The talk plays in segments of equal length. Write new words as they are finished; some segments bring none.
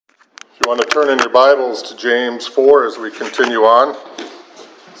You want to turn in your Bibles to James 4 as we continue on.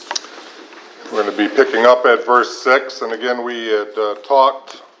 We're going to be picking up at verse 6. And again, we had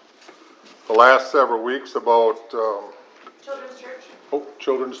talked the last several weeks about... Children's Church. Oh,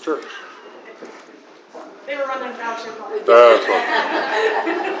 Children's Church. They were running fellowship. That's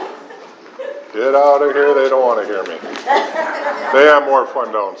right. Get out of here, they don't want to hear me. They have more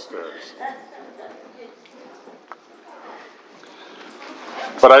fun downstairs.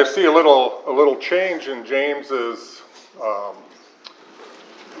 But I see a little change in James's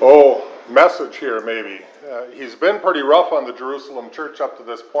message here. Maybe he's been pretty rough on the Jerusalem church up to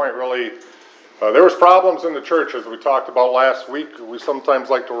this point. Really, there was problems in the church, as we talked about last week. We sometimes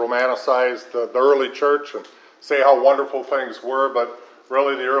like to romanticize the early church and say how wonderful things were, but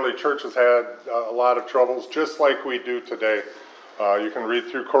really the early church has had a lot of troubles, just like we do today. You can read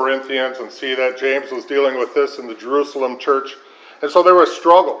through Corinthians and see that James was dealing with this in the Jerusalem church. And so there were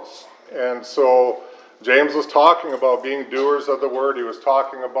struggles. And so James was talking about being doers of the word. He was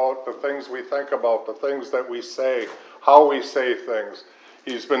talking about the things we think about, the things that we say, how we say things.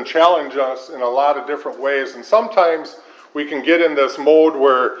 He's been challenging us in a lot of different ways. And sometimes we can get in this mode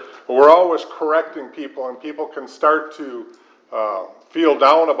where we're always correcting people, and people can start to feel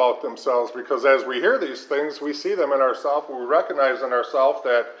down about themselves, because as we hear these things, we see them in ourselves, we recognize in ourselves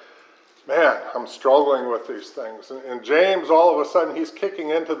that, man, I'm struggling with these things. And James, all of a sudden, he's kicking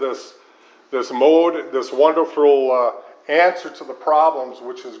into this mode, this wonderful answer to the problems,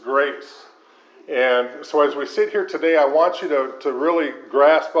 which is grace. And so as we sit here today, I want you to really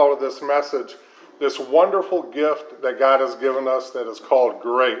grasp out of this message this wonderful gift that God has given us that is called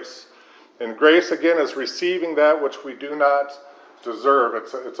grace. And grace, again, is receiving that which we do not deserve.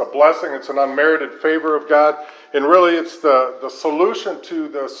 It's a blessing. It's an unmerited favor of God. And really, it's the solution to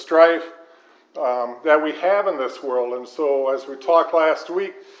the strife that we have in this world. And so, as we talked last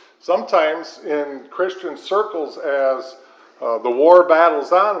week, sometimes in Christian circles, as the war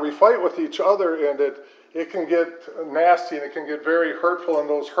battles on, we fight with each other, and it can get nasty, and it can get very hurtful, and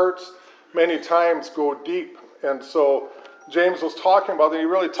those hurts many times go deep. And so, James was talking about that. He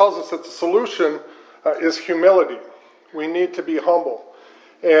really tells us that the solution is humility. We need to be humble.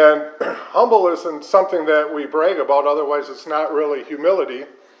 And humble isn't something that we brag about, otherwise it's not really humility.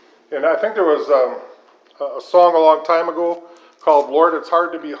 And I think there was a song a long time ago called Lord, It's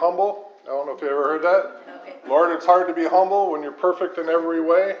Hard to Be Humble. I don't know if you ever heard that. Lord, it's hard to be humble when you're perfect in every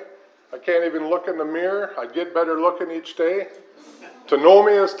way. I can't even look in the mirror. I get better looking each day. To know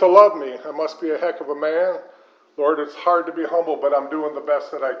me is to love me. I must be a heck of a man. Lord, it's hard to be humble, but I'm doing the best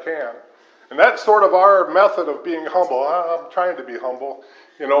that I can. And that's sort of our method of being humble. I'm trying to be humble,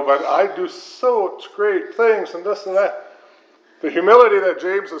 but I do such great things and this and that. The humility that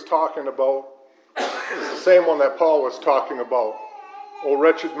James is talking about is the same one that Paul was talking about. Oh,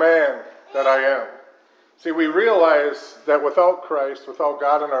 wretched man that I am. See, we realize that without Christ, without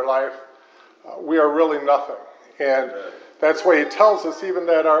God in our life, we are really nothing. And that's why he tells us even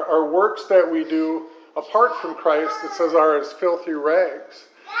that our works that we do apart from Christ, it says, are as filthy rags.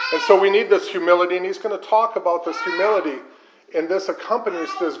 And so we need this humility, and he's going to talk about this humility, and this accompanies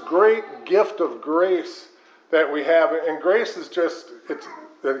this great gift of grace that we have. And grace is it's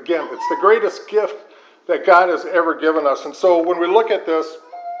the greatest gift that God has ever given us. And so when we look at this,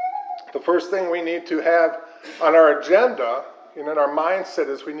 the first thing we need to have on our agenda and in our mindset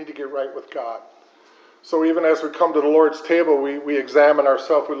is we need to get right with God. So even as we come to the Lord's table, we examine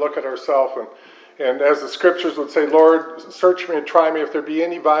ourselves, we look at ourselves, and as the scriptures would say, Lord, search me and try me. If there be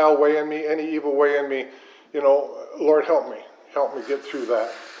any vile way in me, any evil way in me, Lord, help me. Help me get through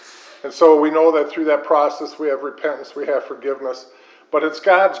that. And so we know that through that process we have repentance, we have forgiveness. But it's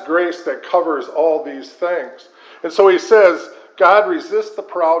God's grace that covers all these things. And so he says, God resists the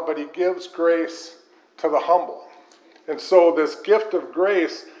proud, but he gives grace to the humble. And so this gift of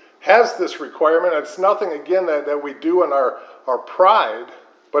grace has this requirement. It's nothing, again, that we do in our pride,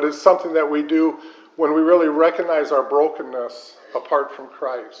 but it's something that we do when we really recognize our brokenness apart from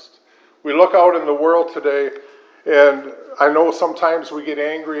Christ. We look out in the world today, and I know sometimes we get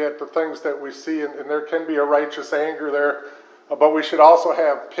angry at the things that we see, and there can be a righteous anger there, but we should also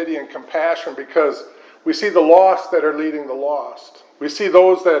have pity and compassion, because we see the lost that are leading the lost. We see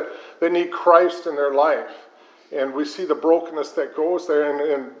those that need Christ in their life, and we see the brokenness that goes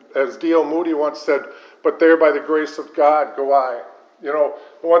there. And as D.L. Moody once said, but there by the grace of God go I. The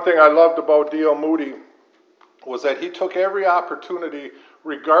one thing I loved about D.L. Moody was that he took every opportunity,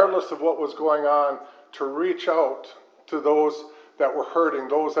 regardless of what was going on, to reach out to those that were hurting,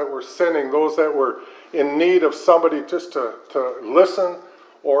 those that were sinning, those that were in need of somebody just to listen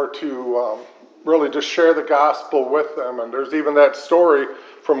or to really just share the gospel with them. And there's even that story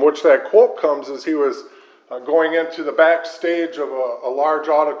from which that quote comes is he was going into the backstage of a large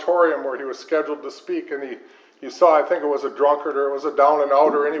auditorium where he was scheduled to speak, and he saw, I think it was a drunkard or it was a down and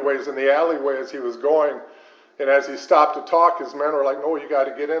outer anyways, in the alleyway as he was going. And as he stopped to talk, his men were like, no, you got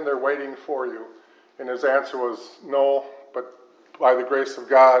to get in, they're waiting for you. And his answer was, no, but by the grace of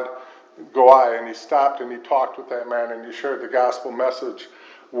God, go I. And he stopped and he talked with that man and he shared the gospel message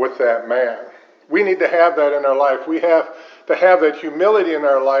with that man. We need to have that in our life. We have to have that humility in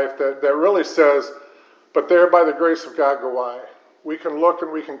our life that really says, but there by the grace of God go I. We can look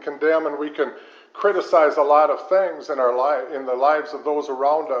and we can condemn and we can criticize a lot of things in our life, in the lives of those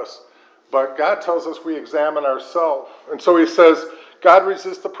around us. But God tells us we examine ourselves. And so he says, God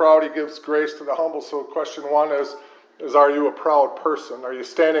resists the proud, he gives grace to the humble. So question one is are you a proud person? Are you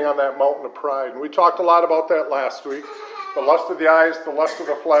standing on that mountain of pride? And we talked a lot about that last week. The lust of the eyes, the lust of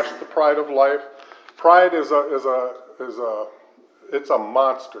the flesh, the pride of life. Pride it's a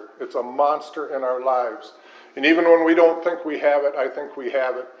monster. It's a monster in our lives. And even when we don't think we have it, I think we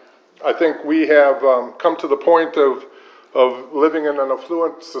have it. I think we have come to the point of living in an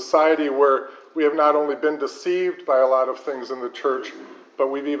affluent society where we have not only been deceived by a lot of things in the church, but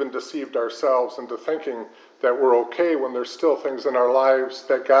we've even deceived ourselves into thinking that we're okay when there's still things in our lives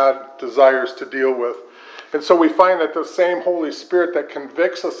that God desires to deal with. And so we find that the same Holy Spirit that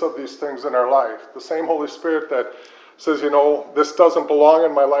convicts us of these things in our life, the same Holy Spirit that says, this doesn't belong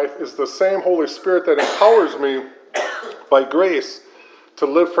in my life, is the same Holy Spirit that empowers me by grace to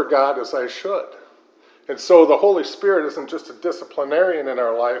live for God as I should. And so the Holy Spirit isn't just a disciplinarian in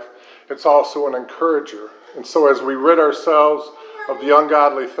our life, it's also an encourager. And so as we rid ourselves of the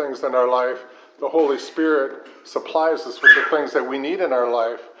ungodly things in our life, the Holy Spirit supplies us with the things that we need in our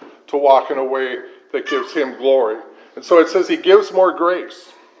life to walk in a way that gives him glory. And so it says he gives more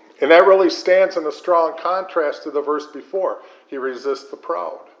grace. And that really stands in a strong contrast to the verse before. He resists the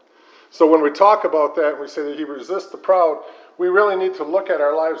proud. So when we talk about that, and we say that he resists the proud, we really need to look at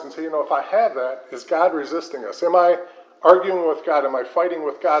our lives and say, if I have that, is God resisting us? Am I arguing with God? Am I fighting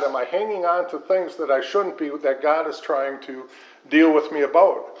with God? Am I hanging on to things that I shouldn't be, that God is trying to deal with me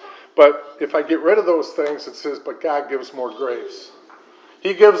about? But if I get rid of those things, it says, but God gives more grace.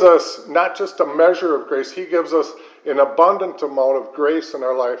 He gives us not just a measure of grace, he gives us an abundant amount of grace in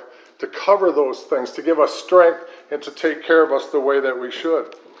our life to cover those things, to give us strength, and to take care of us the way that we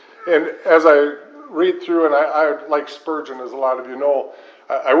should. And as I read through, and I like Spurgeon, as a lot of you know,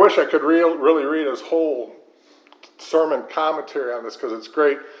 I wish I could really read his whole sermon commentary on this because it's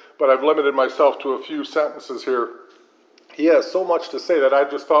great, but I've limited myself to a few sentences here. He has so much to say that I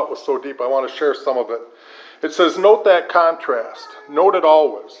just thought was so deep. I want to share some of it. It says, note that contrast. Note it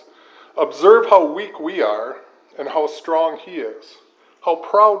always. Observe how weak we are and how strong he is. How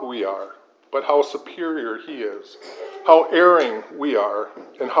proud we are, but how superior he is. How erring we are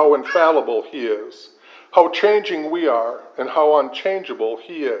and how infallible he is. How changing we are and how unchangeable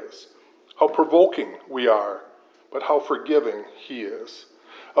he is. How provoking we are, but how forgiving he is.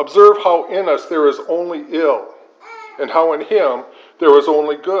 Observe how in us there is only ill, and how in him there is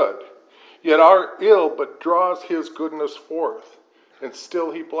only good. Yet our ill but draws his goodness forth, and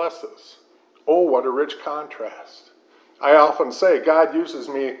still he blesses. Oh, what a rich contrast. I often say God uses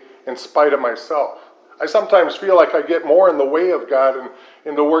me in spite of myself. I sometimes feel like I get more in the way of God and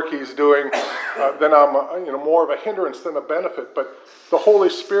in the work he's doing than I'm more of a hindrance than a benefit. But the Holy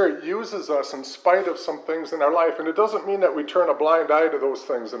Spirit uses us in spite of some things in our life. And it doesn't mean that we turn a blind eye to those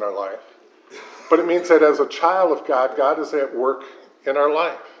things in our life. But it means that as a child of God, God is at work in our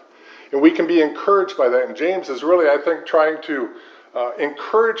life. And we can be encouraged by that. And James is really, I think, trying to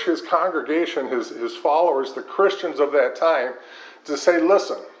encourage his congregation, his followers, the Christians of that time, to say,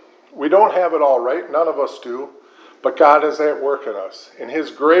 listen, we don't have it all right. None of us do. But God is at work in us. And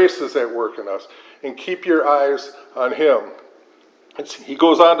his grace is at work in us. And keep your eyes on him. He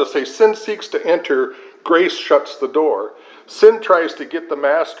goes on to say, sin seeks to enter, grace shuts the door. Sin tries to get the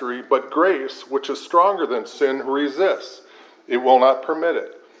mastery, but grace, which is stronger than sin, resists. It will not permit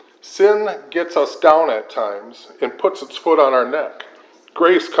it. Sin gets us down at times and puts its foot on our neck.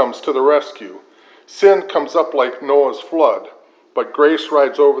 Grace comes to the rescue. Sin comes up like Noah's flood, but grace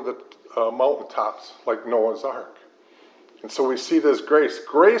rides over the mountaintops like Noah's ark. And so we see this grace.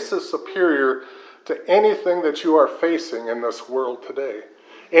 Grace is superior to anything that you are facing in this world today.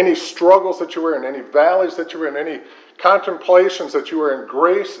 Any struggles that you are in, any valleys that you are in, any contemplations that you are in,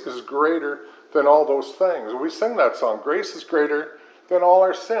 grace is greater than all those things. We sing that song, grace is greater than all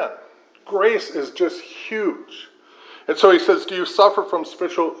our sin. Grace is just huge. And so he says, do you suffer from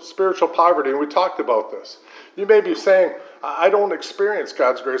spiritual poverty? And we talked about this. You may be saying, I don't experience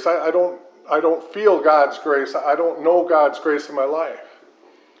God's grace. I don't feel God's grace. I don't know God's grace in my life.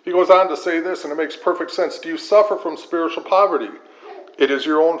 He goes on to say this, and it makes perfect sense. Do you suffer from spiritual poverty? It is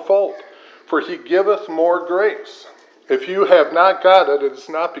your own fault, for he giveth more grace. If you have not got it, it is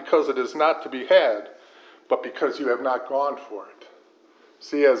not because it is not to be had, but because you have not gone for it.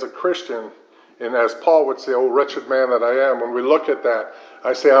 See, as a Christian, and as Paul would say, oh, wretched man that I am, when we look at that,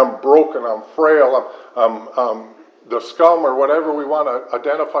 I say I'm broken, I'm frail, I'm the scum or whatever we want to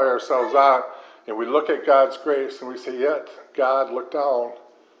identify ourselves at, and we look at God's grace and we say, yet God looked down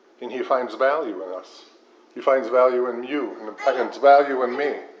and he finds value in us. He finds value in you and he finds value in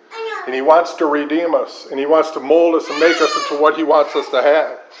me. And he wants to redeem us and he wants to mold us and make us into what he wants us to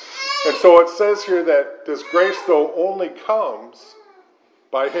have. And so it says here that this grace, though, only comes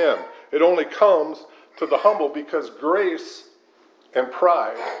by him. It only comes to the humble because grace and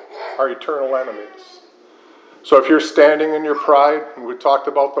pride are eternal enemies. So if you're standing in your pride, and we talked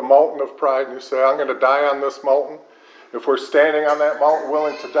about the mountain of pride, and you say, I'm going to die on this mountain. If we're standing on that mountain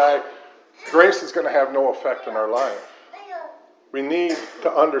willing to die, grace is going to have no effect in our life. We need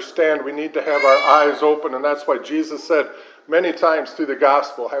to understand, we need to have our eyes open, and that's why Jesus said many times through the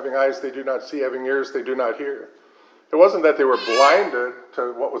gospel, having eyes they do not see, having ears they do not hear. It wasn't that they were blinded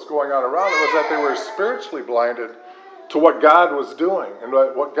to what was going on around, it was that they were spiritually blinded to what God was doing and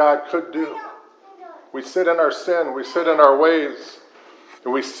what God could do. We sit in our sin, we sit in our ways,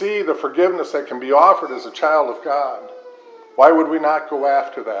 and we see the forgiveness that can be offered as a child of God. Why would we not go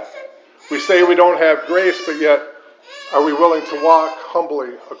after that? We say we don't have grace, but yet are we willing to walk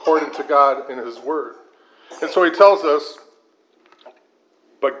humbly according to God in his word? And so he tells us,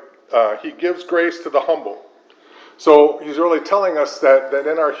 but he gives grace to the humble. So he's really telling us that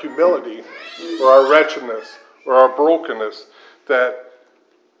in our humility or our wretchedness or our brokenness, that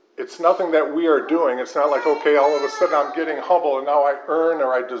it's nothing that we are doing. It's not like, okay, all of a sudden I'm getting humble and now I earn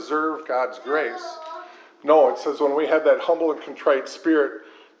or I deserve God's grace. No, it says when we have that humble and contrite spirit,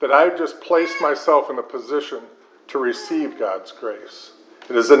 that I've just placed myself in a position to receive God's grace.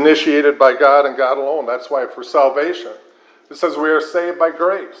 It is initiated by God and God alone. That's why for salvation, it says we are saved by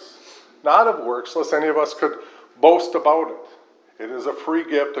grace, not of works, lest any of us could boast about it. It is a free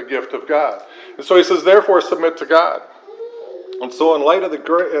gift, a gift of God. And so he says, therefore submit to God. And so in light of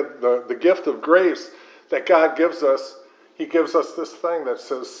the gift of grace that God gives us, he gives us this thing that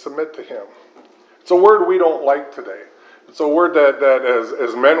says submit to him. It's a word we don't like today. It's a word that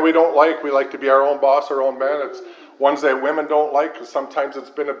as men we don't like. We like to be our own boss, our own man. It's ones that women don't like because sometimes it's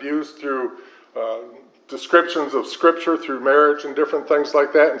been abused through descriptions of Scripture, through marriage and different things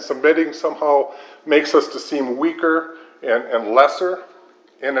like that. And submitting somehow makes us to seem weaker and lesser.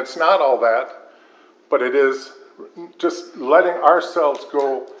 And it's not all that, but it is just letting ourselves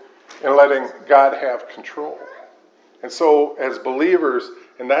go and letting God have control. And so as believers,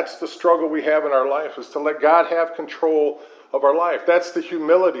 and that's the struggle we have in our life, is to let God have control of our life. That's the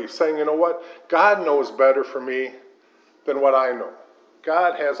humility, saying, you know what? God knows better for me than what I know.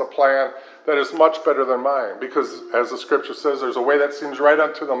 God has a plan that is much better than mine, because as the scripture says, there's a way that seems right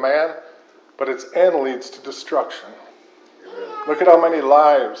unto the man, but its end leads to destruction. Look at how many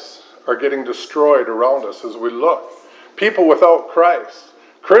lives are getting destroyed around us as we look. People without Christ.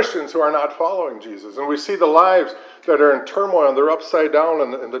 Christians who are not following Jesus. And we see the lives that are in turmoil and they're upside down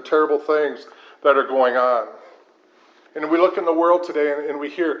and the terrible things that are going on. And we look in the world today and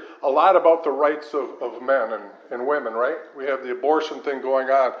we hear a lot about the rights of men and women, right? We have the abortion thing going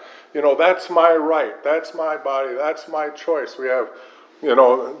on. You know, that's my right. That's my body. That's my choice. We have, you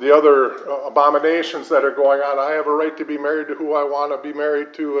know, the other abominations that are going on. I have a right to be married to who I want to be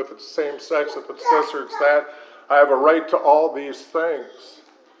married to, if it's same sex, if it's this or it's that. I have a right to all these things.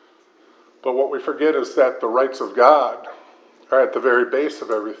 But what we forget is that the rights of God are at the very base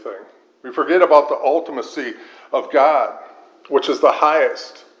of everything. We forget about the ultimacy of God, which is the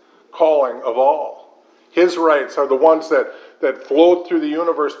highest calling of all. His rights are the ones that flowed through the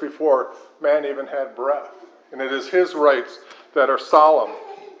universe before man even had breath. And it is his rights that are solemn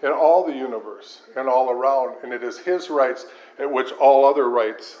in all the universe and all around. And it is his rights at which all other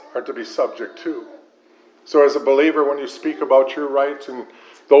rights are to be subject to. So as a believer, when you speak about your rights and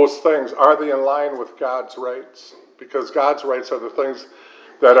those things, are they in line with God's rights? Because God's rights are the things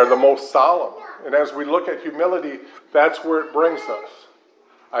that are the most solemn. And as we look at humility, that's where it brings us.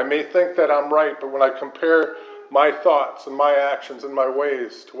 I may think that I'm right, but when I compare my thoughts and my actions and my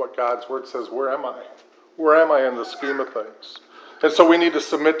ways to what God's word says, where am I? Where am I in the scheme of things? And so we need to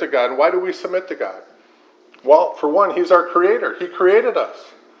submit to God. And why do we submit to God? Well, for one, he's our creator. He created us.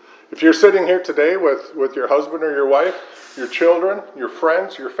 If you're sitting here today with your husband or your wife, your children, your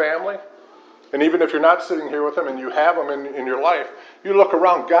friends, your family, and even if you're not sitting here with them and you have them in your life, you look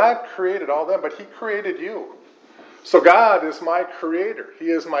around. God created all them, but he created you. So God is my creator. He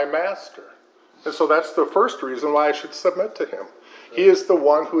is my master. And so that's the first reason why I should submit to him. He is the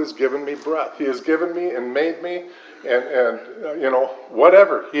one who has given me breath. He has given me and made me and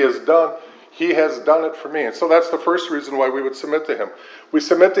whatever he has done it for me. And so that's the first reason why we would submit to him. We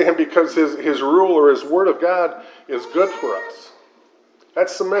submit to him because his rule or his word of God is good for us.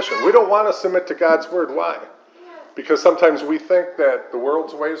 That's submission. We don't want to submit to God's word. Why? Because sometimes we think that the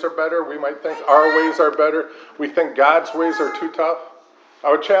world's ways are better. We might think our ways are better. We think God's ways are too tough.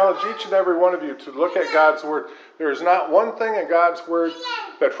 I would challenge each and every one of you to look at God's word. There is not one thing in God's word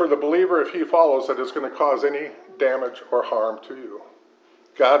that for the believer, if he follows, that is going to cause any damage or harm to you.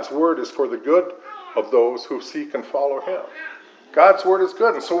 God's word is for the good of those who seek and follow him. God's word is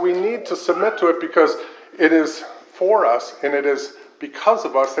good, and so we need to submit to it because it is for us, and it is because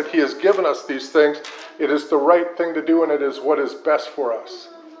of us that he has given us these things. It is the right thing to do, and it is what is best for us.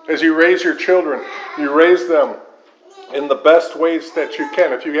 As you raise your children, you raise them in the best ways that you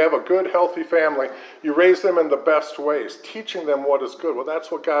can. If you have a good, healthy family, you raise them in the best ways, teaching them what is good. Well, that's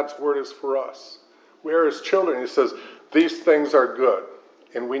what God's word is for us. We are his children. He says, these things are good,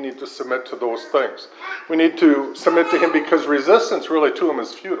 and we need to submit to those things. We need to submit to him because resistance really to him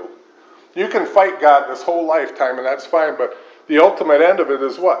is futile. You can fight God this whole lifetime, and that's fine, but the ultimate end of it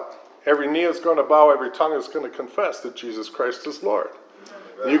is what? Every knee is going to bow, every tongue is going to confess that Jesus Christ is Lord.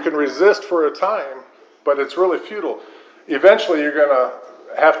 You can resist for a time, but it's really futile. Eventually, you're going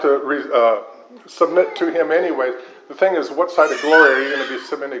to have to submit to him anyway. The thing is, what side of glory are you going to be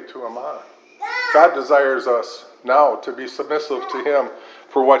submitting to him on? God desires us now to be submissive to him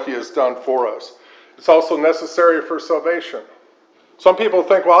for what he has done for us. It's also necessary for salvation. Some people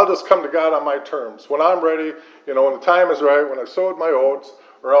think, well, I'll just come to God on my terms. When I'm ready, when the time is right, when I've sowed my oats,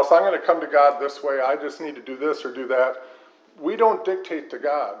 or else I'm going to come to God this way. I just need to do this or do that. We don't dictate to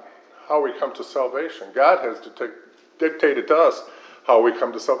God how we come to salvation. God has dictated to us how we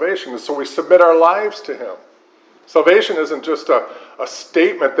come to salvation. And so we submit our lives to him. Salvation isn't just a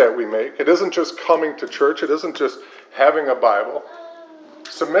statement that we make. It isn't just coming to church. It isn't just having a Bible.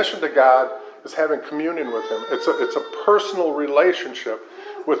 Submission to God is having communion with him. It's a personal relationship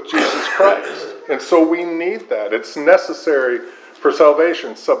with Jesus Christ. And so we need that. It's necessary for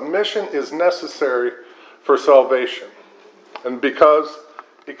salvation. Submission is necessary for salvation. And because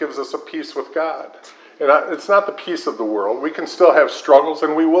it gives us a peace with God. And it's not the peace of the world. We can still have struggles,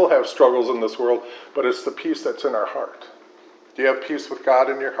 and we will have struggles in this world, but it's the peace that's in our heart. Do you have peace with God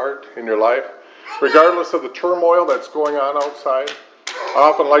in your heart, in your life? Regardless of the turmoil that's going on outside. I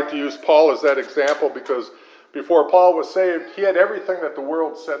often like to use Paul as that example because before Paul was saved, he had everything that the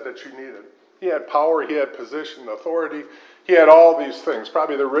world said that you needed. He had power, he had position, authority. He had all these things,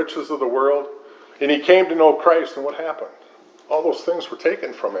 probably the riches of the world. And he came to know Christ, and what happened? All those things were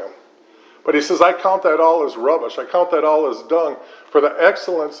taken from him. But he says, I count that all as rubbish. I count that all as dung for the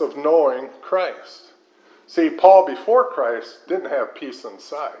excellence of knowing Christ. See, Paul before Christ didn't have peace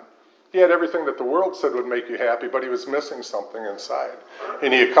inside. He had everything that the world said would make you happy, but he was missing something inside.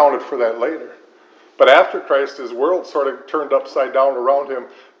 And he accounted for that later. But after Christ, his world sort of turned upside down around him,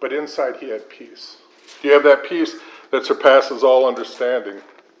 but inside he had peace. Do you have that peace that surpasses all understanding?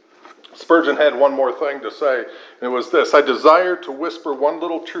 Spurgeon had one more thing to say, and it was this: I desire to whisper one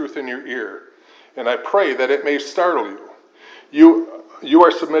little truth in your ear, and I pray that it may startle you. You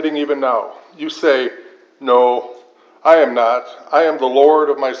are submitting even now. You say, no, I am not. I am the Lord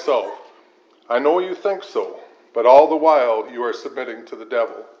of myself. I know you think so, but all the while you are submitting to the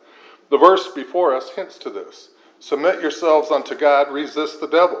devil. The verse before us hints to this. Submit yourselves unto God, resist the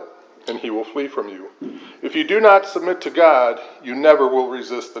devil, and he will flee from you. If you do not submit to God, you never will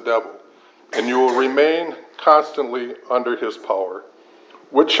resist the devil, and you will remain constantly under his power.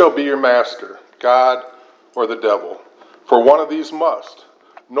 Which shall be your master, God or the devil? For one of these must.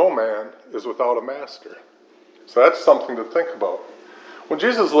 No man is without a master. So that's something to think about. When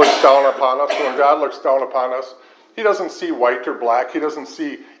Jesus looks down upon us, when God looks down upon us, he doesn't see white or black. He doesn't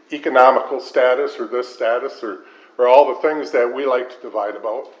see economical status or this status or all the things that we like to divide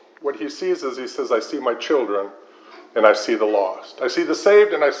about. What he sees is, he says, I see my children and I see the lost. I see the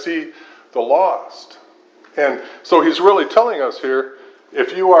saved and I see the lost. And so he's really telling us here,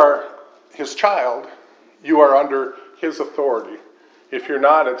 if you are his child, you are under his authority. If you're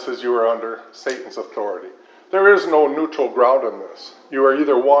not, it says you are under Satan's authority. There is no neutral ground in this. You are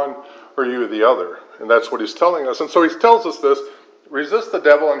either one or you are the other. And that's what he's telling us. And so he tells us this: resist the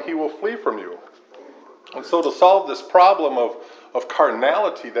devil and he will flee from you. And so to solve this problem of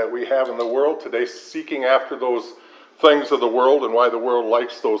carnality that we have in the world today, seeking after those things of the world and why the world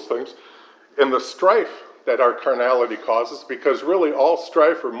likes those things, and the strife that our carnality causes, because really all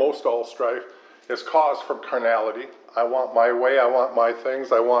strife, or most all strife, is caused from carnality. I want my way, I want my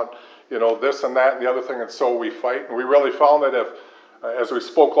things, I want, this and that and the other thing, and so we fight. And we really found that if, as we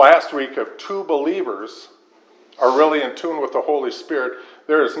spoke last week, if two believers are really in tune with the Holy Spirit,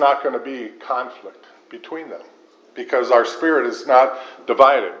 there is not going to be conflict between them because our spirit is not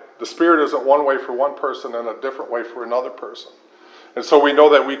divided. The spirit isn't one way for one person and a different way for another person. And so we know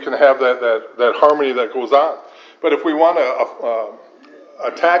that we can have that harmony that goes on. But if we want to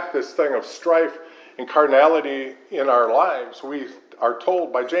attack this thing of strife and carnality in our lives, we are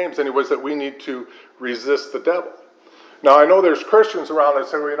told by James anyways that we need to resist the devil. Now I know there's Christians around that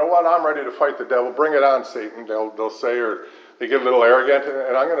say, well, you know what, I'm ready to fight the devil. Bring it on, Satan, they'll say, or they get a little arrogant.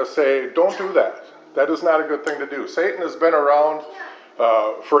 And I'm going to say, don't do that. That is not a good thing to do. Satan has been around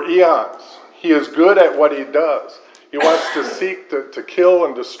for eons. He is good at what he does. He wants to seek to kill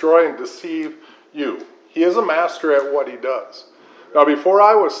and destroy and deceive you. He is a master at what he does. Now, before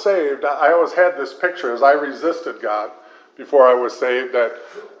I was saved, I always had this picture as I resisted God before I was saved, that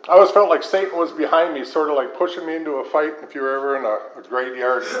I always felt like Satan was behind me, sort of like pushing me into a fight. If you were ever in a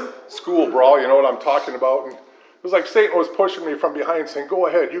graveyard school brawl, you know what I'm talking about. And it was like Satan was pushing me from behind, saying, go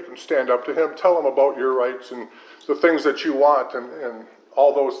ahead, you can stand up to him, tell him about your rights and the things that you want and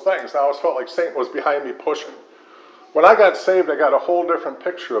all those things. And I always felt like Satan was behind me pushing. When I got saved, I got a whole different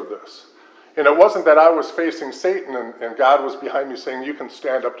picture of this. And it wasn't that I was facing Satan and God was behind me saying, you can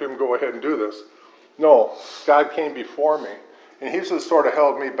stand up to him, go ahead and do this. No, God came before me. And he just sort of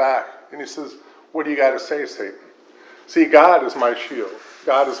held me back. And he says, what do you got to say, Satan? See, God is my shield.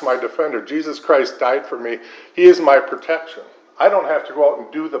 God is my defender. Jesus Christ died for me. He is my protection. I don't have to go out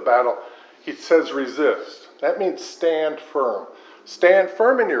and do the battle. He says resist. That means stand firm. Stand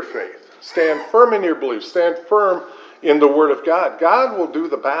firm in your faith. Stand firm in your belief. Stand firm in the Word of God. God will do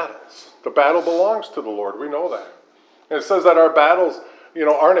the battles. The battle belongs to the Lord. We know that. And it says that our battles,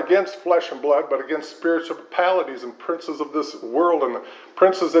 aren't against flesh and blood, but against spiritual principalities and princes of this world and the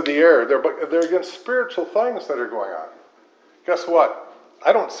princes of the air. They're against spiritual things that are going on. Guess what?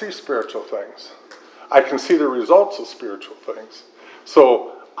 I don't see spiritual things. I can see the results of spiritual things.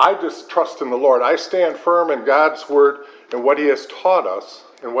 So I just trust in the Lord. I stand firm in God's Word and what he has taught us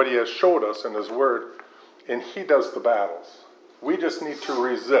and what he has showed us in his Word. And he does the battles. We just need to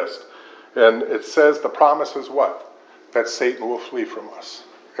resist. And it says the promise is what? That Satan will flee from us.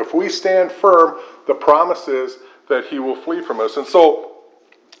 If we stand firm, the promise is that he will flee from us. And so,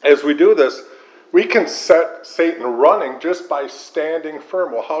 as we do this, we can set Satan running just by standing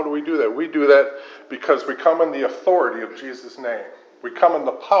firm. Well, how do we do that? We do that because we come in the authority of Jesus' name. We come in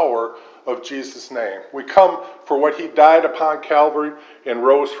the power of Jesus' name. We come for what he died upon Calvary and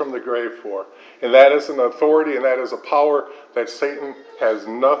rose from the grave for. And that is an authority and that is a power that Satan has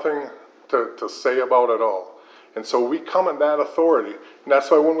nothing to say about at all. And so we come in that authority. And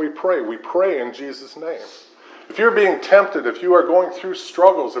that's why when we pray in Jesus' name. If you're being tempted, if you are going through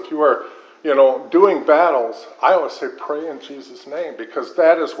struggles, if you are, doing battles, I always say pray in Jesus' name because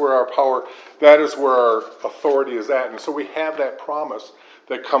that is where our power, that is where our authority is at. And so we have that promise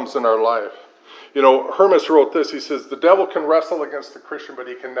that comes in our life. Hermas wrote this. He says, the devil can wrestle against the Christian, but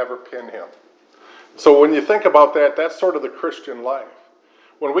he can never pin him. So when you think about that, that's sort of the Christian life.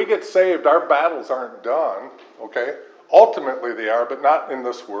 When we get saved, our battles aren't done, okay? Ultimately they are, but not in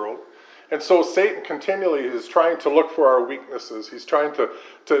this world. And so Satan continually is trying to look for our weaknesses. He's trying to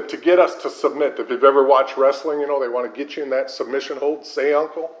get us to submit. If you've ever watched wrestling, they want to get you in that submission hold. Say,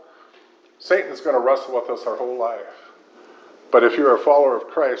 uncle. Satan's going to wrestle with us our whole life. But if you're a follower of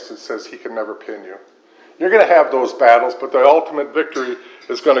Christ, it says he can never pin you. You're going to have those battles, but the ultimate victory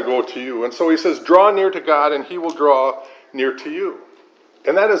is going to go to you. And so he says, draw near to God, and he will draw near to you.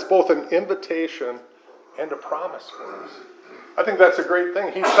 And that is both an invitation and a promise for us. I think that's a great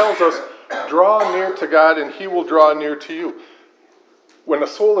thing. He tells us, draw near to God, and he will draw near to you. When a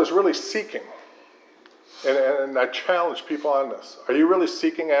soul is really seeking, and I challenge people on this, are you really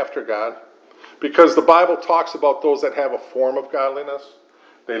seeking after God? Because the Bible talks about those that have a form of godliness.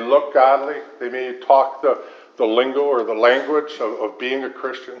 They look godly. They may talk the lingo or the language of being a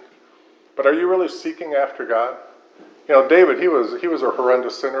Christian. But are you really seeking after God? David, he was a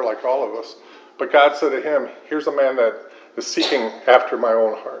horrendous sinner like all of us. But God said to him, here's a man that is seeking after my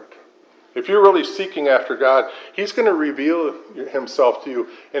own heart. If you're really seeking after God, he's going to reveal himself to you.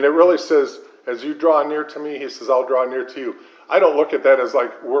 And it really says, as you draw near to me, he says, I'll draw near to you. I don't look at that as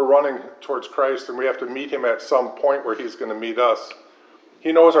like we're running towards Christ and we have to meet him at some point where he's going to meet us.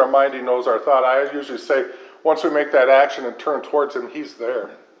 He knows our mind, he knows our thought. I usually say, once we make that action and turn towards him, he's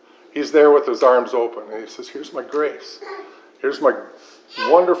there. He's there with his arms open. And he says, here's my grace. Here's my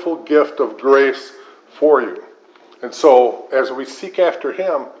wonderful gift of grace for you. And so, as we seek after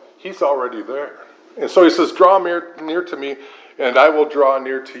him, He's already there. And so he says, draw near to me, and I will draw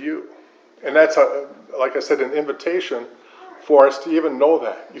near to you. And that's, like I said, an invitation for us to even know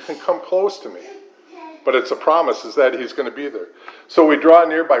that. You can come close to me. But it's a promise, is that he's going to be there. So we draw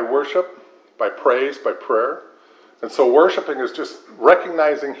near by worship, by praise, by prayer. And so worshiping is just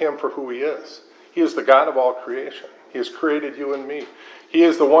recognizing him for who he is. He is the God of all creation. He has created you and me. He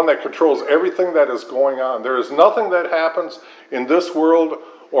is the one that controls everything that is going on. There is nothing that happens in this world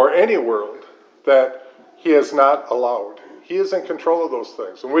or any world that he has not allowed. He is in control of those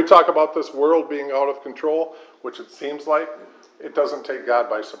things. When we talk about this world being out of control, which it seems like, it doesn't take God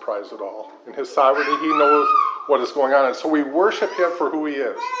by surprise at all. In his sovereignty, he knows what is going on. And so we worship him for who he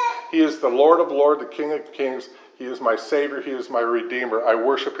is. He is the Lord of lords, the King of kings. He is my Savior. He is my Redeemer. I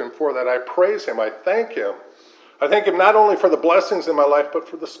worship him for that. I praise him. I thank him. I thank him not only for the blessings in my life, but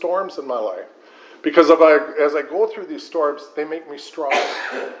for the storms in my life. Because as I go through these storms, they make me strong.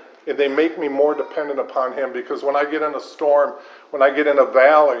 And they make me more dependent upon him. Because when I get in a storm, when I get in a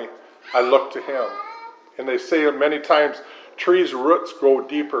valley, I look to him. And they say many times, trees' roots grow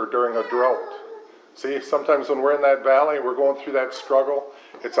deeper during a drought. See, sometimes when we're in that valley, we're going through that struggle,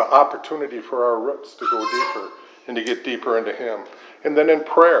 it's an opportunity for our roots to go deeper and to get deeper into him. And then in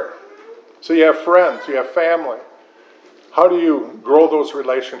prayer. So you have friends, you have family. How do you grow those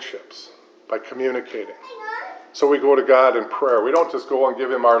relationships? By communicating. So we go to God in prayer. We don't just go and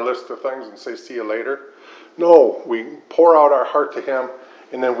give him our list of things and say, see you later. No, we pour out our heart to him,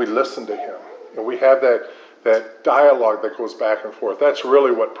 and then we listen to him. And we have that dialogue that goes back and forth. That's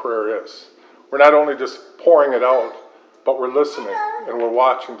really what prayer is. We're not only just pouring it out, but we're listening and we're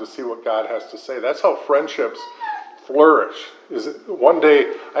watching to see what God has to say. That's how friendships flourish. One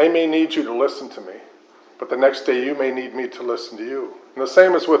day I may need you to listen to me, but the next day you may need me to listen to you. And the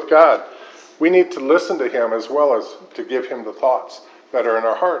same is with God. We need to listen to him as well as to give him the thoughts that are in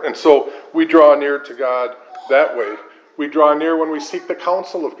our heart. And so we draw near to God that way. We draw near when we seek the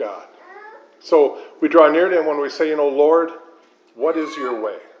counsel of God. So we draw near to him when we say, Lord, what is your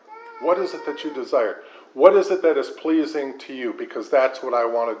way? What is it that you desire? What is it that is pleasing to you? Because that's what I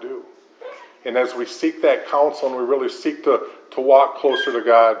want to do. And as we seek that counsel and we really seek to walk closer to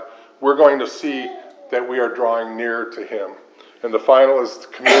God, we're going to see that we are drawing near to him. And the final is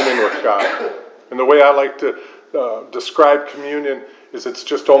communion with God. And the way I like to describe communion is it's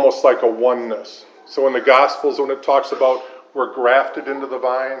just almost like a oneness. So in the Gospels, when it talks about we're grafted into the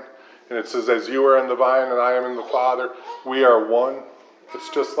vine, and it says, as you are in the vine and I am in the Father, we are one. It's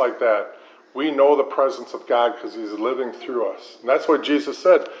just like that. We know the presence of God because he's living through us. And that's what Jesus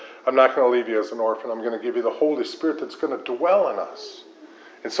said. I'm not going to leave you as an orphan. I'm going to give you the Holy Spirit that's going to dwell in us.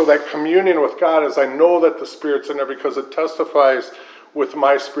 And so that communion with God is I know that the Spirit's in there because it testifies with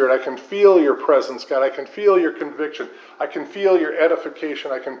my spirit. I can feel your presence, God. I can feel your conviction. I can feel your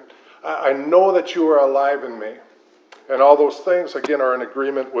edification. I know that you are alive in me. And all those things, again, are in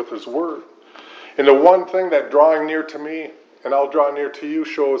agreement with his word. And the one thing that drawing near to me, and I'll draw near to you,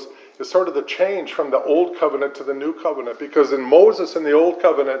 shows is sort of the change from the old covenant to the new covenant. Because in Moses in the old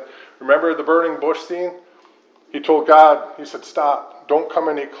covenant, remember the burning bush scene? He told God, he said, stop, don't come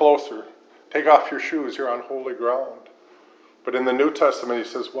any closer. Take off your shoes, you're on holy ground. But in the New Testament,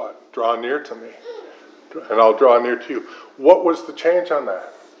 he says what? Draw near to me, and I'll draw near to you. What was the change on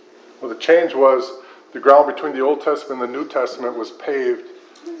that? Well, the change was the ground between the Old Testament and the New Testament was paved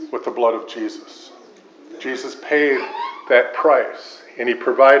with the blood of Jesus. Jesus paid that price, and he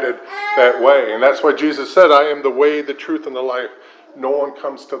provided that way. And that's why Jesus said, I am the way, the truth, and the life. No one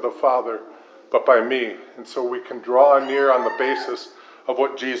comes to the Father but by me. And so we can draw near on the basis of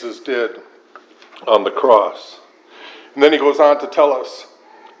what Jesus did on the cross. And then he goes on to tell us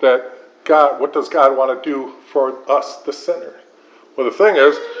that God, what does God want to do for us, the sinner? Well, the thing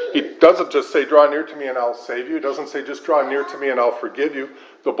is, he doesn't just say, draw near to me and I'll save you. He doesn't say, just draw near to me and I'll forgive you,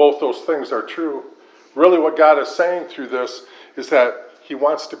 though both those things are true. Really what God is saying through this is that he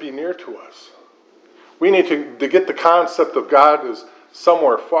wants to be near to us. We need to get the concept of God as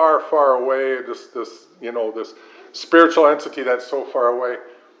somewhere far, far away, this spiritual entity that's so far away.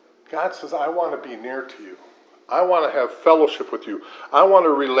 God says, I want to be near to you. I want to have fellowship with you. I want a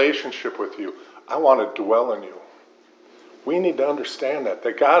relationship with you. I want to dwell in you. We need to understand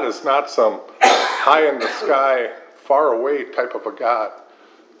that God is not some high in the sky, far away type of a God.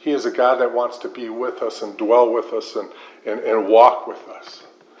 He is a God that wants to be with us and dwell with us and walk with us.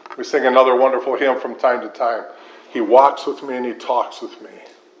 We sing another wonderful hymn from time to time. He walks with me and he talks with me.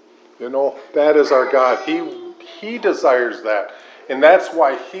 That is our God. He desires that. And that's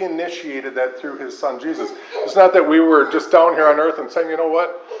why he initiated that through his son Jesus. It's not that we were just down here on earth and saying, you know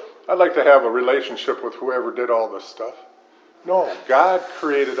what? I'd like to have a relationship with whoever did all this stuff. No, God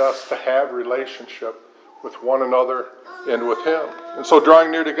created us to have relationship with one another and with Him. And so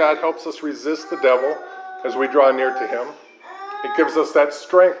drawing near to God helps us resist the devil as we draw near to Him. It gives us that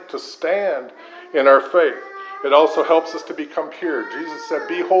strength to stand in our faith. It also helps us to become pure. Jesus said,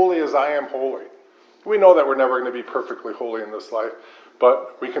 "Be holy as I am holy." We know that we're never going to be perfectly holy in this life,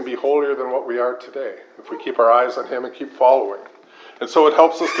 but we can be holier than what we are today if we keep our eyes on Him and keep following. And so it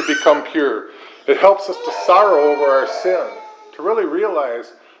helps us to become pure. It helps us to sorrow over our sin, to really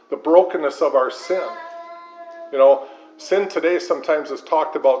realize the brokenness of our sin. You know, sin today sometimes is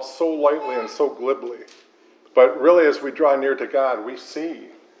talked about so lightly and so glibly. But really, as we draw near to God, we see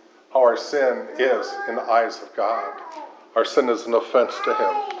how our sin is in the eyes of God. Our sin is an offense to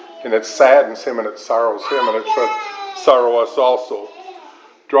Him. And it saddens Him and it sorrows Him, and it should sorrow us also.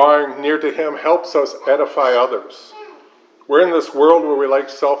 Drawing near to Him helps us edify others. We're in this world where we like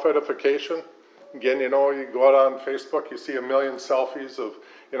self-edification. Again, you know, you go out on Facebook, you see a million selfies of,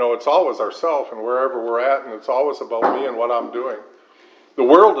 you know, it's always ourself and wherever we're at, and it's always about me and what I'm doing. The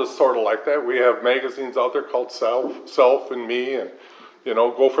world is sort of like that. We have magazines out there called Self and Me, and, you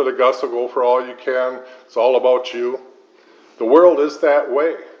know, go for the gusto, go for all you can. It's all about you. The world is that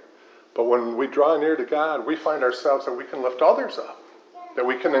way. But when we draw near to God, we find ourselves that we can lift others up, that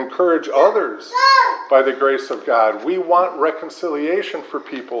we can encourage others by the grace of God. We want reconciliation for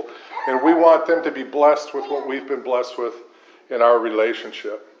people, and we want them to be blessed with what we've been blessed with in our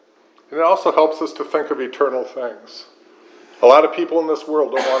relationship. And it also helps us to think of eternal things. A lot of people in this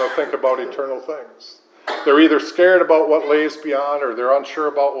world don't want to think about eternal things. They're either scared about what lays beyond, or they're unsure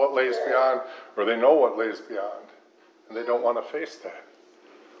about what lays beyond, or they know what lays beyond, and they don't want to face that.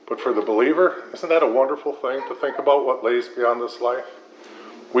 But for the believer, isn't that a wonderful thing to think about what lays beyond this life?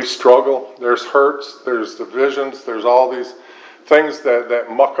 We struggle. There's hurts. There's divisions. There's all these things that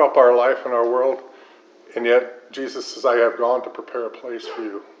muck up our life and our world. And yet, Jesus says, "I have gone to prepare a place for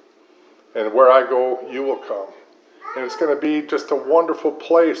you. And where I go, you will come." And it's going to be just a wonderful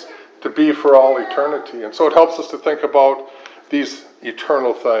place to be for all eternity. And so it helps us to think about these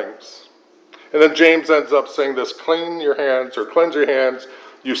eternal things. And then James ends up saying this: cleanse your hands,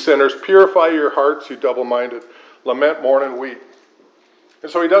 you sinners. Purify your hearts, you double-minded. Lament, mourn, and weep.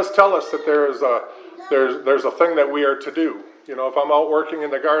 And so he does tell us that there's a thing that we are to do. You know, if I'm out working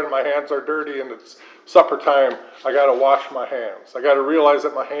in the garden, my hands are dirty, and it's supper time, I got to wash my hands. I got to realize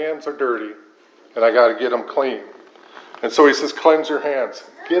that my hands are dirty, and I got to get them clean. And so he says, cleanse your hands.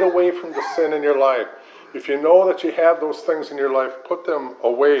 Get away from the sin in your life. If you know that you have those things in your life, put them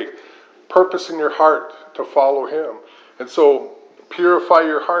away. Purpose in your heart to follow Him. And so purify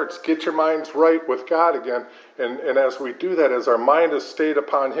your hearts. Get your minds right with God again. And as we do that, as our mind is stayed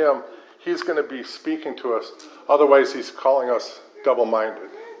upon Him, He's going to be speaking to us. Otherwise, He's calling us double-minded,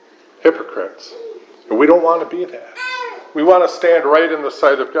 hypocrites. And we don't want to be that. We want to stand right in the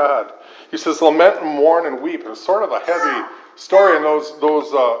sight of God. He says, lament and mourn and weep. It's sort of a heavy story, and those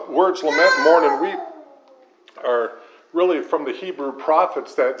words, lament, mourn, and weep, are really from the Hebrew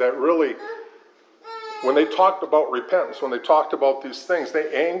prophets that really, when they talked about repentance, when they talked about these things,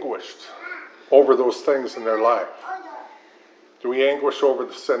 they anguished over those things in their life. Do we anguish over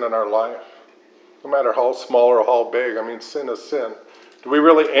the sin in our life? No matter how small or how big, I mean, sin is sin. Do we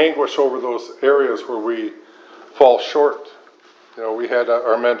really anguish over those areas where we fall short? You know, we had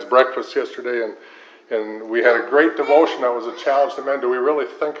our men's breakfast yesterday, and we had a great devotion that was a challenge to men. Do we really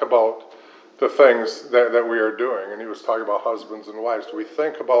think about the things that we are doing? And he was talking about husbands and wives. Do we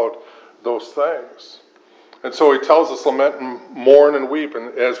think about those things? And so he tells us, lament and mourn and weep.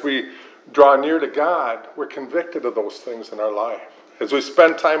 And as we draw near to God, we're convicted of those things in our life. As we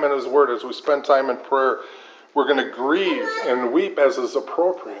spend time in His Word, as we spend time in prayer, we're going to grieve and weep as is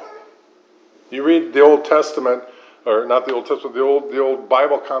appropriate. You read the Old Testament, or not the Old Testament, the old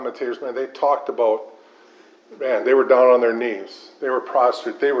Bible commentators, man, they talked about, man, they were down on their knees. They were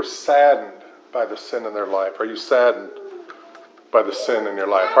prostrate. They were saddened by the sin in their life. Are you saddened by the sin in your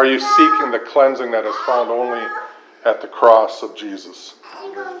life? Are you seeking the cleansing that is found only at the cross of Jesus?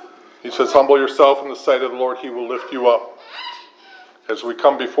 He says, humble yourself in the sight of the Lord. He will lift you up. As we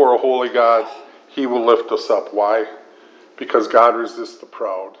come before a holy God, He will lift us up. Why? Because God resists the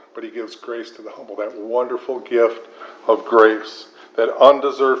proud, but He gives grace to the humble. That wonderful gift of grace, that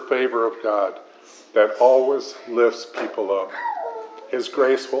undeserved favor of God that always lifts people up. His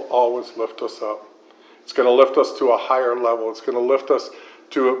grace will always lift us up. It's going to lift us to a higher level. It's going to lift us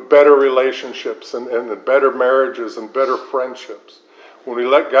to better relationships and better marriages and better friendships. When we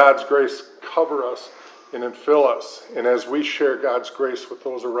let God's grace cover us and infill us, and as we share God's grace with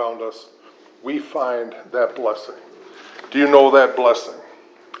those around us, we find that blessing. Do you know that blessing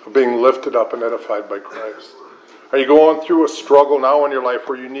of being lifted up and edified by Christ? Are you going through a struggle now in your life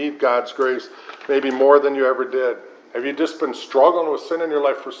where you need God's grace maybe more than you ever did? Have you just been struggling with sin in your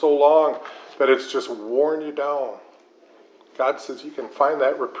life for so long that it's just worn you down? God says you can find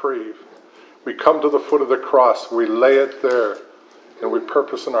that reprieve. We come to the foot of the cross, we lay it there, and we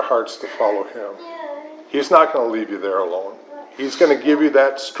purpose in our hearts to follow him. He's not going to leave you there alone. He's going to give you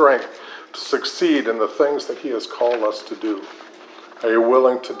that strength to succeed in the things that he has called us to do. Are you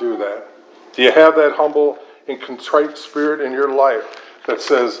willing to do that? Do you have that humble and contrite spirit in your life that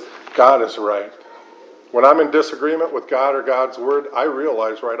says, God is right? When I'm in disagreement with God or God's word, I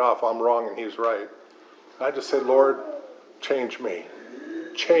realize right off I'm wrong and he's right. I just say, Lord, change me.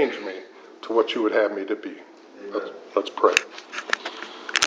 Change me to what you would have me to be. Let's pray.